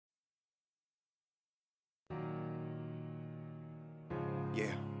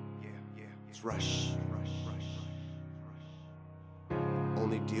rush.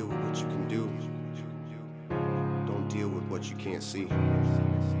 Only deal with what you can do. Don't deal with what you can't see.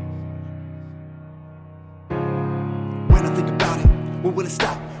 When I think about it, when will it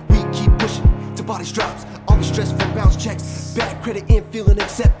stop? We keep pushing till bodies drops. All the stress from bounce checks, bad credit and feeling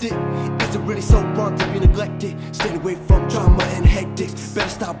accepted. Is it really so wrong to be neglected? Stay away from drama and hectics. Better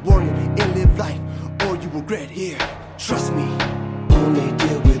stop worrying and live life, or you regret. Here, trust me. Only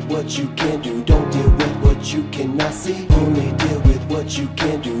deal with what you can do. Don't deal with what you cannot see. Only deal with what you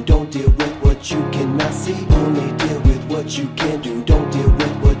can do. Don't deal with what you cannot see. Only deal with what you can do. Don't deal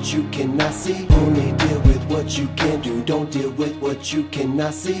with what you cannot see. Only deal with what you can do. Don't deal with what you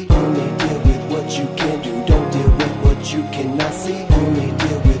cannot see. Only deal with what you can do. Don't deal with what you cannot see. Only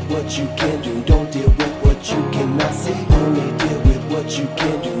deal with what you can do. Don't deal with what you cannot see. Only deal with what you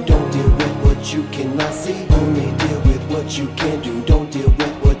can do. Don't deal with what you cannot see. Only deal with what you can do. Don't deal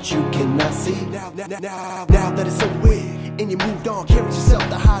with what you cannot see. Now that it's over with and you moved on, carry yourself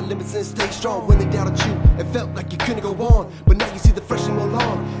to high limits and stay strong. When they doubted you, it felt like you couldn't go on, but now you see the fresh and more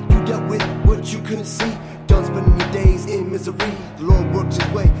long. You dealt with what you couldn't see. Done spending your days in misery. The Lord works His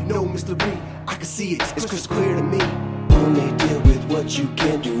way, no mystery. I can see it, it's crystal clear to me. Only deal with what you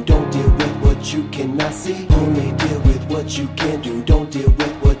can do. Don't deal with what you cannot see. Only deal with what you can do. Don't deal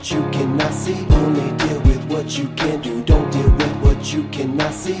with what you cannot see. Only deal with what you can do. Don't deal with what you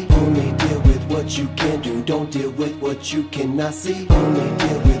cannot see. Only deal with what you can do. Don't deal with what you cannot see. Only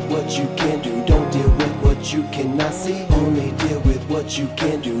deal with what you can do. Don't deal with what you cannot see. Only deal with what you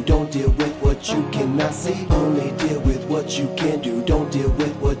can do. Don't deal with what you cannot see. Only deal with what you can do. Don't deal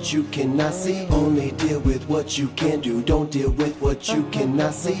with what you cannot see. Only deal with what you can do. Don't deal with what you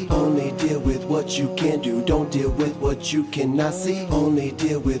cannot see. Only deal with what you can do. Don't deal with what you cannot see. Only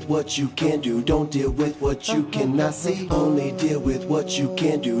deal with what you can do. Don't deal with what you cannot see. Only deal with what you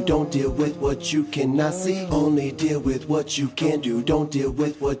can do. Don't deal with what you cannot see. Only deal with what you can do. Don't deal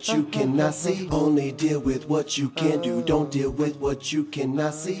with what you cannot see. Only deal with what you can do. Don't deal with what you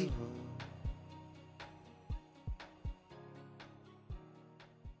cannot see.